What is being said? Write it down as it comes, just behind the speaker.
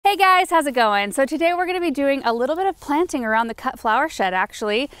Hey guys, how's it going? So today we're going to be doing a little bit of planting around the cut flower shed.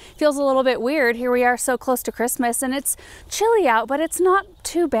 Actually, feels a little bit weird. Here we are so close to Christmas and it's chilly out, but it's not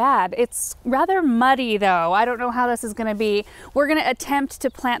too bad. It's rather muddy though. I don't know how this is going to be. We're going to attempt to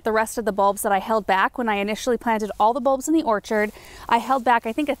plant the rest of the bulbs that I held back when I initially planted all the bulbs in the orchard. I held back,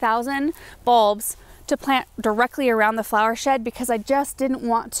 I think, 1,000 bulbs to plant directly around the flower shed because I just didn't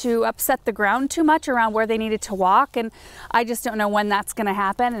want to upset the ground too much around where they needed to walk, and I just don't know when that's going to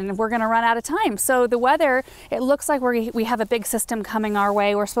happen, and we're going to run out of time. So the weather, it looks like we have a big system coming our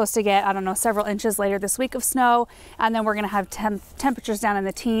way. We're supposed to get, I don't know, several inches later this week of snow, and then we're going to have temperatures down in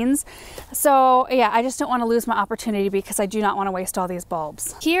the teens. So yeah, I just don't want to lose my opportunity because I do not want to waste all these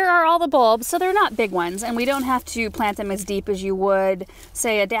bulbs. Here are all the bulbs, so they're not big ones, and we don't have to plant them as deep as you would,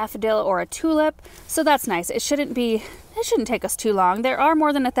 say, a daffodil or a tulip. So that's nice. It shouldn't take us too long. There are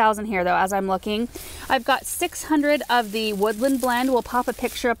more than 1,000 here though, as I'm looking. I've got 600 of the woodland blend. We'll pop a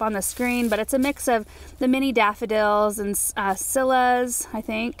picture up on the screen, but it's a mix of the mini daffodils and scillas, I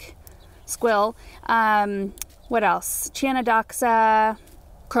think, squill. What else? Chionodoxa,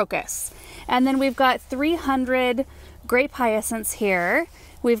 crocus. And then we've got 300 grape hyacinths here.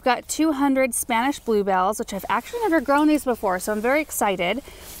 We've got 200 Spanish bluebells, which I've actually never grown these before, so I'm very excited.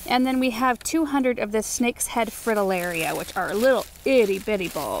 And then we have 200 of the snake's head fritillaria, which are little itty bitty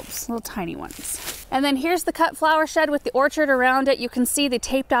bulbs, little tiny ones. And then here's the cut flower shed with the orchard around it. You can see the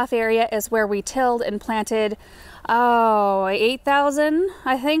taped off area is where we tilled and planted 8,000,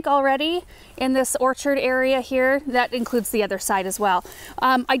 I think, already in this orchard area here. That includes the other side as well.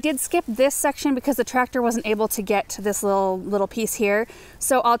 I did skip this section because the tractor wasn't able to get to this little piece here.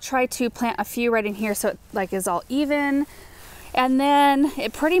 So I'll try to plant a few right in here so it is all even. And then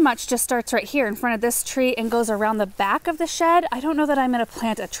it pretty much just starts right here in front of this tree and goes around the back of the shed. I don't know that I'm going to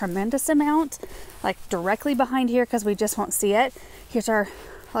plant a tremendous amount like directly behind here because we just won't see it. Here's our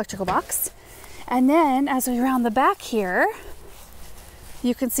electrical box. And then as we round the back here,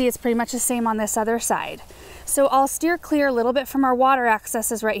 you can see it's pretty much the same on this other side. So I'll steer clear a little bit from our water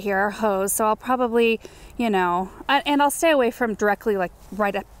accesses right here, our hose. So I'll probably, and I'll stay away from directly like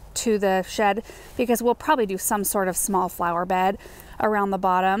right up to the shed because we'll probably do some sort of small flower bed around the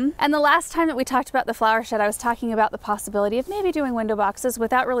bottom. And the last time that we talked about the flower shed, I was talking about the possibility of maybe doing window boxes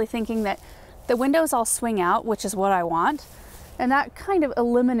without really thinking that the windows all swing out, which is what I want. And that kind of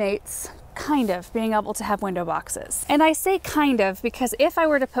eliminates being able to have window boxes. And I say kind of because if I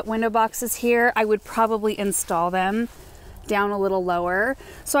were to put window boxes here, I would probably install them down a little lower.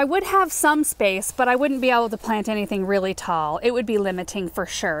 So I would have some space, but I wouldn't be able to plant anything really tall. It would be limiting for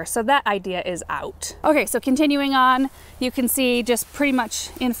sure. So that idea is out. Okay, so continuing on, you can see just pretty much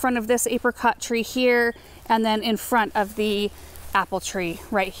in front of this apricot tree here, and then in front of the apple tree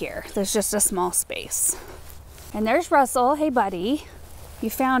right here. There's just a small space. And there's Russell. Hey buddy, you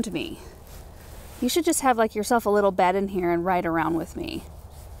found me. You should just have like yourself a little bed in here and ride around with me.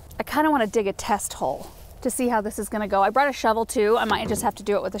 I kind of want to dig a test hole to see how this is going to go. I brought a shovel too. I might just have to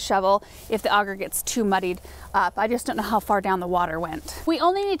do it with a shovel if the auger gets too muddied up. I just don't know how far down the water went. We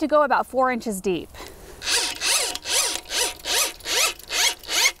only need to go about 4 inches deep.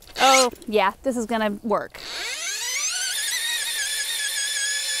 Oh yeah, this is going to work.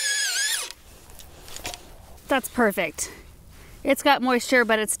 That's perfect. It's got moisture,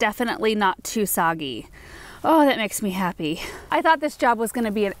 but it's definitely not too soggy. Oh, that makes me happy. I thought this job was going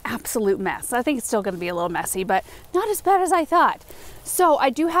to be an absolute mess. I think it's still going to be a little messy, but not as bad as I thought. So I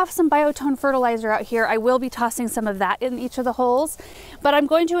do have some Biotone fertilizer out here. I will be tossing some of that in each of the holes, but I'm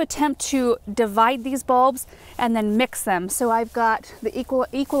going to attempt to divide these bulbs and then mix them. So I've got the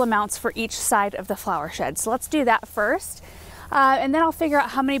equal amounts for each side of the flower shed. So let's do that first. And then I'll figure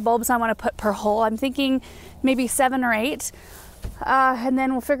out how many bulbs I want to put per hole. I'm thinking maybe 7 or 8. And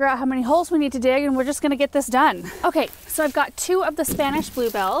then we'll figure out how many holes we need to dig, and we're just going to get this done. Okay, so I've got 2 of the Spanish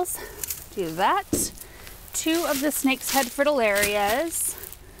bluebells. Do that. 2 of the snake's head fritillarias.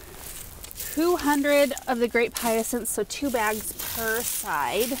 200 of the grape hyacinths, so 2 bags per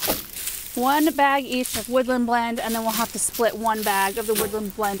side. 1 bag each of woodland blend, and then we'll have to split 1 bag of the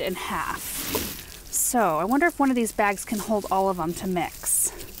woodland blend in half. So I wonder if one of these bags can hold all of them to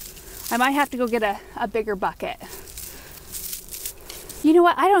mix. I might have to go get a bigger bucket. You know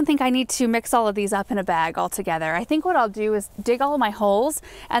what? I don't think I need to mix all of these up in a bag all together. I think what I'll do is dig all of my holes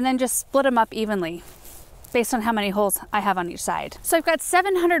and then just split them up evenly based on how many holes I have on each side. So I've got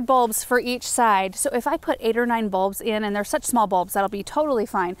 700 bulbs for each side. So if I put 8 or 9 bulbs in, and they're such small bulbs, that'll be totally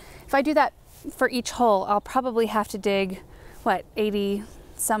fine. If I do that for each hole, I'll probably have to dig, what, 80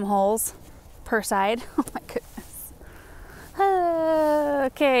 some holes per side? Oh my goodness.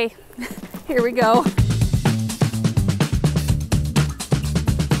 Okay, here we go.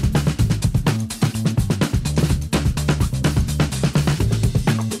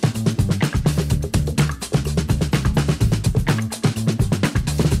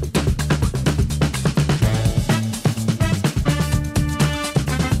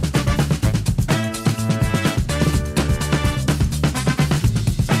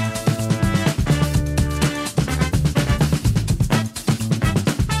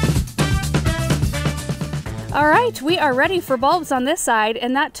 we are ready for bulbs on this side,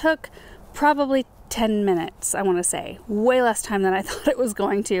 and that took probably 10 minutes, I want to say. Way less time than I thought it was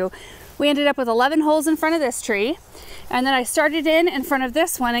going to. We ended up with 11 holes in front of this tree, and then I started in front of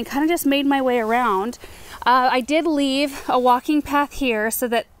this one and kind of just made my way around. I did leave a walking path here so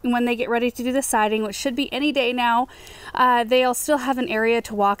that when they get ready to do the siding, which should be any day now, they'll still have an area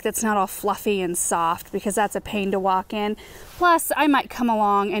to walk that's not all fluffy and soft, because that's a pain to walk in. Plus, I might come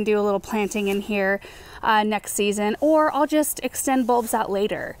along and do a little planting in here next season, or I'll just extend bulbs out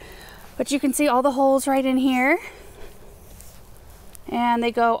later. But you can see all the holes right in here, and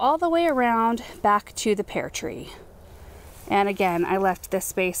they go all the way around back to the pear tree. And again, I left this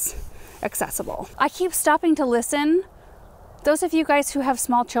space accessible. I keep stopping to listen. Those of you guys who have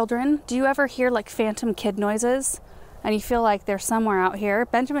small children, do you ever hear like phantom kid noises and you feel like they're somewhere out here?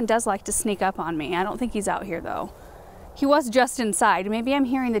 Benjamin does like to sneak up on me. I don't think he's out here though. He was just inside. Maybe I'm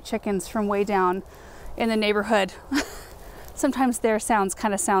hearing the chickens from way down in the neighborhood. Sometimes their sounds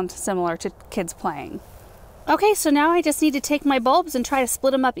kind of sound similar to kids playing. Okay, so now I just need to take my bulbs and try to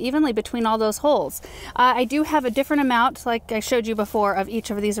split them up evenly between all those holes. I do have a different amount, like I showed you before, of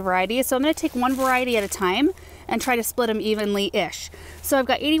each of these varieties. So I'm going to take one variety at a time and try to split them evenly-ish. So I've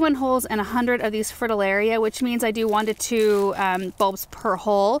got 81 holes and 100 of these Fritillaria, which means I do 1 to 2 bulbs per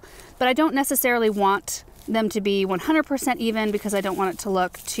hole. But I don't necessarily want them to be 100% even because I don't want it to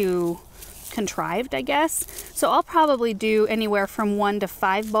look too contrived, I guess. So I'll probably do anywhere from 1 to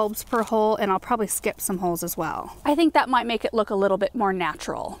 5 bulbs per hole, and I'll probably skip some holes as well. I think that might make it look a little bit more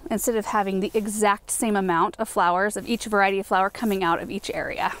natural instead of having the exact same amount of flowers of each variety of flower coming out of each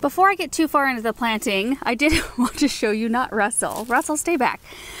area. Before I get too far into the planting, I did want to show you, not Russell. Russell, stay back.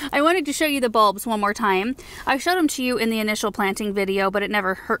 I wanted to show you the bulbs one more time. I showed them to you in the initial planting video, but it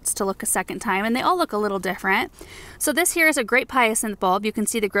never hurts to look a second time, and they all look a little different. So this here is a Great Hyacinth bulb. You can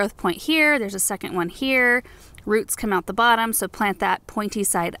see the growth point here. There's a second one here. Roots come out the bottom, so plant that pointy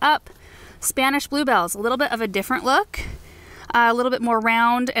side up. Spanish bluebells, a little bit of a different look. A little bit more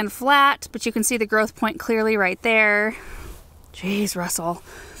round and flat, but you can see the growth point clearly right there. Jeez, Russell.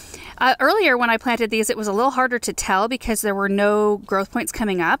 Earlier when I planted these, it was a little harder to tell because there were no growth points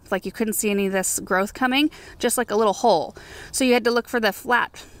coming up. Like you couldn't see any of this growth coming, just like a little hole. So you had to look for the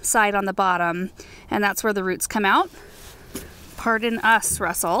flat side on the bottom, and that's where the roots come out. Pardon us,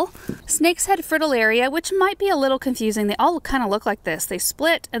 Russell. Snake's Head Fritillaria, which might be a little confusing. They all kind of look like this. They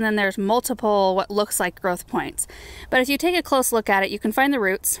split, and then there's multiple what looks like growth points. But if you take a close look at it, you can find the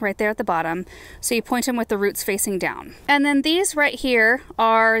roots right there at the bottom. So you point them with the roots facing down. And then these right here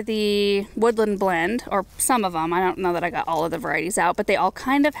are the Woodland Blend, or some of them. I don't know that I got all of the varieties out, but they all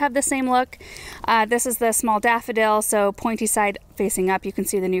kind of have the same look. This is the Small Daffodil, so pointy side facing up. You can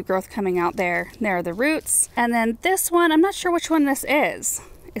see the new growth coming out there. There are the roots. And then this one, I'm not sure which one this is.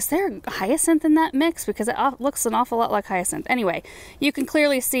 Is there hyacinth in that mix? Because it looks an awful lot like hyacinth. Anyway, you can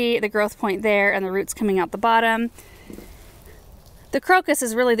clearly see the growth point there and the roots coming out the bottom. The crocus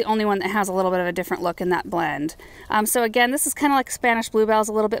is really the only one that has a little bit of a different look in that blend. So again, this is kind of like Spanish bluebells,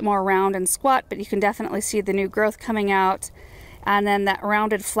 a little bit more round and squat, but you can definitely see the new growth coming out. And then that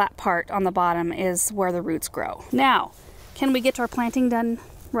rounded flat part on the bottom is where the roots grow. Now, can we get our planting done,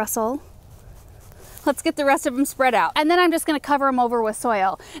 Russell? Let's get the rest of them spread out. And then I'm just gonna cover them over with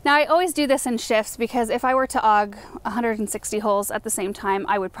soil. Now I always do this in shifts because if I were to aug 160 holes at the same time,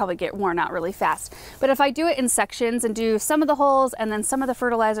 I would probably get worn out really fast. But if I do it in sections and do some of the holes and then some of the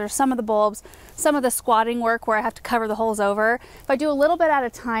fertilizer, some of the bulbs, some of the squatting work where I have to cover the holes over, if I do a little bit at a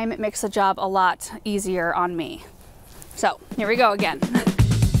time, it makes the job a lot easier on me. So here we go again.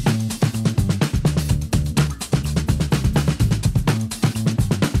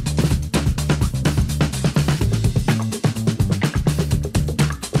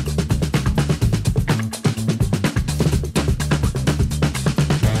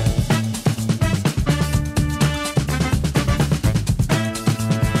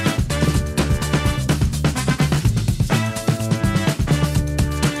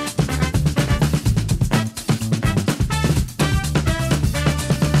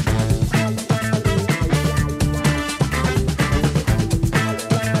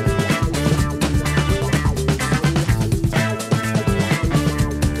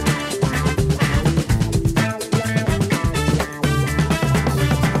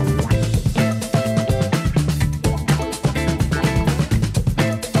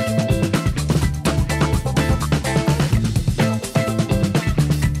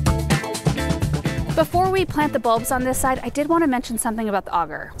 Before we plant the bulbs on this side, I did want to mention something about the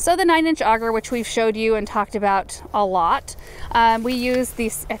auger. So the 9-inch auger, which we've showed you and talked about a lot, we use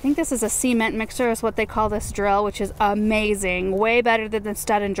these, I think this is a cement mixer is what they call this drill, which is amazing, way better than the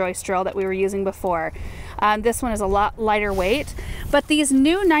stud and joist drill that we were using before. This one is a lot lighter weight, but these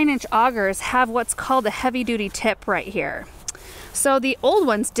new 9-inch augers have what's called a heavy duty tip right here. So the old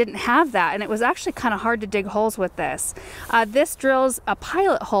ones didn't have that, and it was actually kind of hard to dig holes with this. This drills a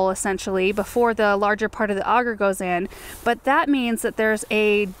pilot hole essentially before the larger part of the auger goes in, but that means that there's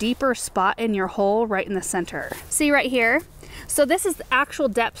a deeper spot in your hole right in the center. See right here? So this is the actual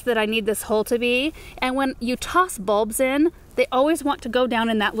depth that I need this hole to be, and when you toss bulbs in, they always want to go down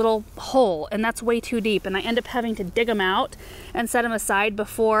in that little hole, and that's way too deep, and I end up having to dig them out and set them aside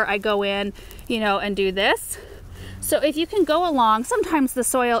before I go in, you know, and do this. So if you can go along, sometimes the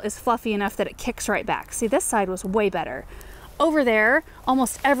soil is fluffy enough that it kicks right back. See, this side was way better. Over there,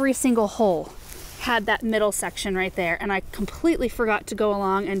 almost every single hole had that middle section right there, and I completely forgot to go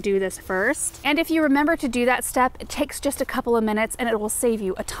along and do this first. And if you remember to do that step, it takes just a couple of minutes and it will save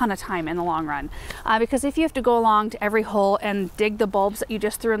you a ton of time in the long run. Because if you have to go along to every hole and dig the bulbs that you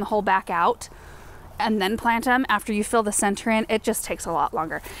just threw in the hole back out, and then plant them after you fill the center in, it just takes a lot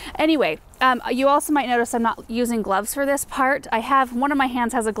longer. Anyway, you also might notice I'm not using gloves for this part. I have, one of my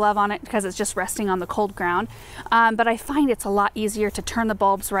hands has a glove on it because it's just resting on the cold ground. But I find it's a lot easier to turn the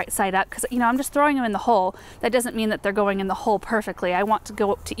bulbs right side up because, you know, I'm just throwing them in the hole. That doesn't mean that they're going in the hole perfectly. I want to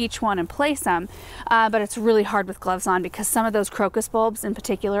go up to each one and place them, but it's really hard with gloves on because some of those crocus bulbs in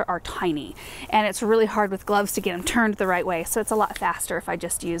particular are tiny, and it's really hard with gloves to get them turned the right way. So it's a lot faster if I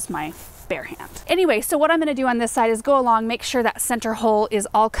just use my bare hand. Anyway, so what I'm going to do on this side is go along, make sure that center hole is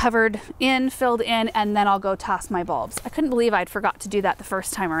all covered in, filled in, and then I'll go toss my bulbs. I couldn't believe I'd forgot to do that the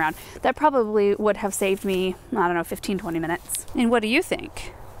first time around. That probably would have saved me, I don't know, 15-20 minutes. And what do you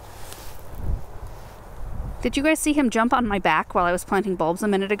think? Did you guys see him jump on my back while I was planting bulbs a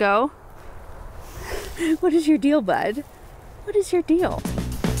minute ago? What is your deal, bud? What is your deal?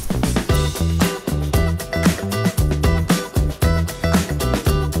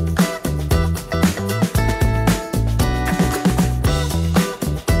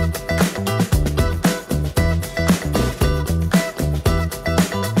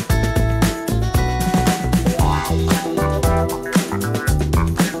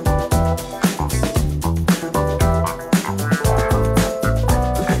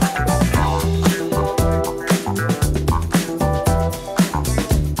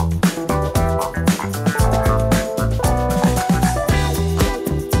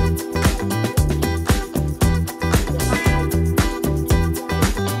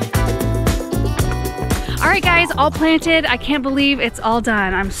 Alright guys, all planted. I can't believe it's all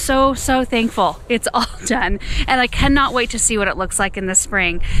done. I'm so thankful it's all done, and I cannot wait to see what it looks like in the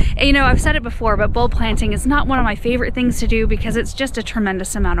spring. And, you know, I've said it before, but bulb planting is not one of my favorite things to do because it's just a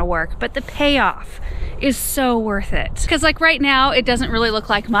tremendous amount of work, but the payoff is so worth it. Because like right now, it doesn't really look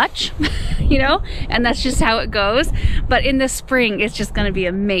like much, you know, and that's just how it goes. But in the spring, it's just gonna be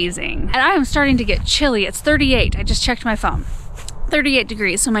amazing. And I am starting to get chilly. It's 38, I just checked my phone. 38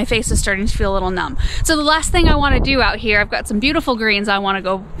 degrees, so my face is starting to feel a little numb. So the last thing I want to do out here, I've got some beautiful greens I want to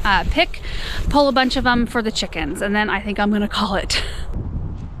go pull a bunch of them for the chickens, and then I think I'm gonna call it.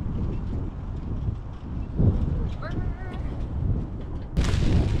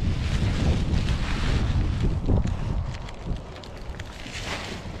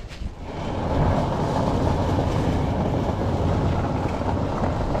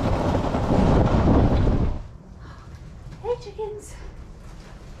 Chickens.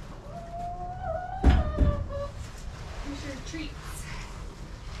 Here's your treats.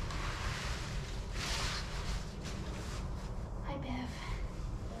 Hi, Bev.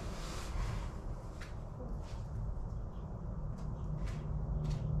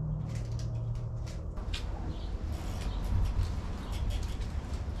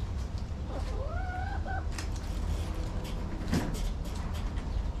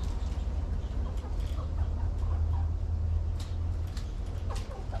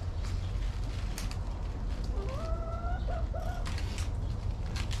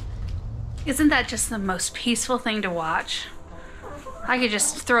 Isn't that just the most peaceful thing to watch? I could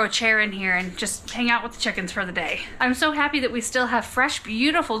just throw a chair in here and just hang out with the chickens for the day. I'm so happy that we still have fresh,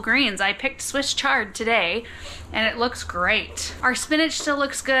 beautiful greens. I picked Swiss chard today, and it looks great. Our spinach still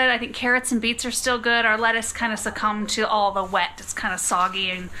looks good. I think carrots and beets are still good. Our lettuce kind of succumbed to all the wet. It's kind of soggy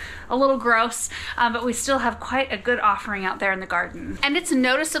and a little gross, but we still have quite a good offering out there in the garden. And it's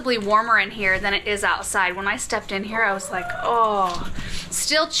noticeably warmer in here than it is outside. When I stepped in here, I was like, oh,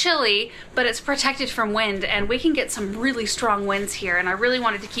 still chilly, but it's protected from wind, and we can get some really strong winds here, and I really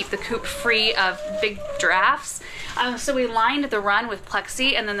wanted to keep the coop free of big drafts. So we lined the run with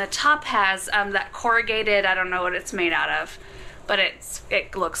plexi, and then the top has that corrugated, I don't know what it's made out of, but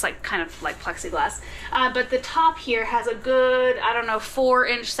it looks like kind of like plexiglass. But the top here has a good, I don't know,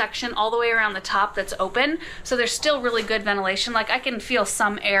 4-inch section all the way around the top that's open. So there's still really good ventilation. Like I can feel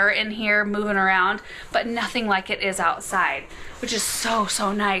some air in here moving around, but nothing like it is outside, which is so,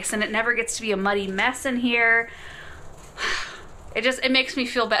 so nice. And it never gets to be a muddy mess in here. It makes me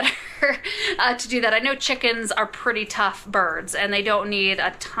feel better to do that. I know chickens are pretty tough birds and they don't need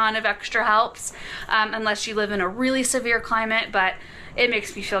a ton of extra helps unless you live in a really severe climate, but it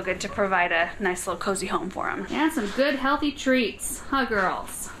makes me feel good to provide a nice little cozy home for them. And some good healthy treats, huh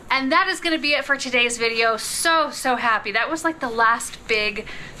girls? And that is gonna be it for today's video. So, so happy. That was like the last big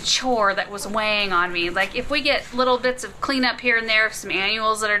chore that was weighing on me. Like if we get little bits of cleanup here and there, some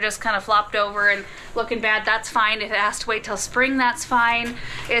annuals that are just kind of flopped over and looking bad, that's fine. If it has to wait till spring, that's fine.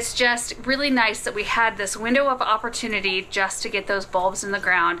 It's just really nice that we had this window of opportunity just to get those bulbs in the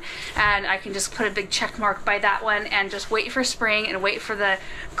ground. And I can just put a big check mark by that one and just wait for spring and wait for the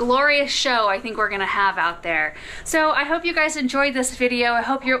glorious show I think we're gonna have out there. So I hope you guys enjoyed this video. I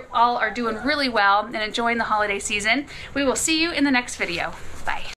hope you all are doing really well and enjoying the holiday season. We will see you in the next video. Bye.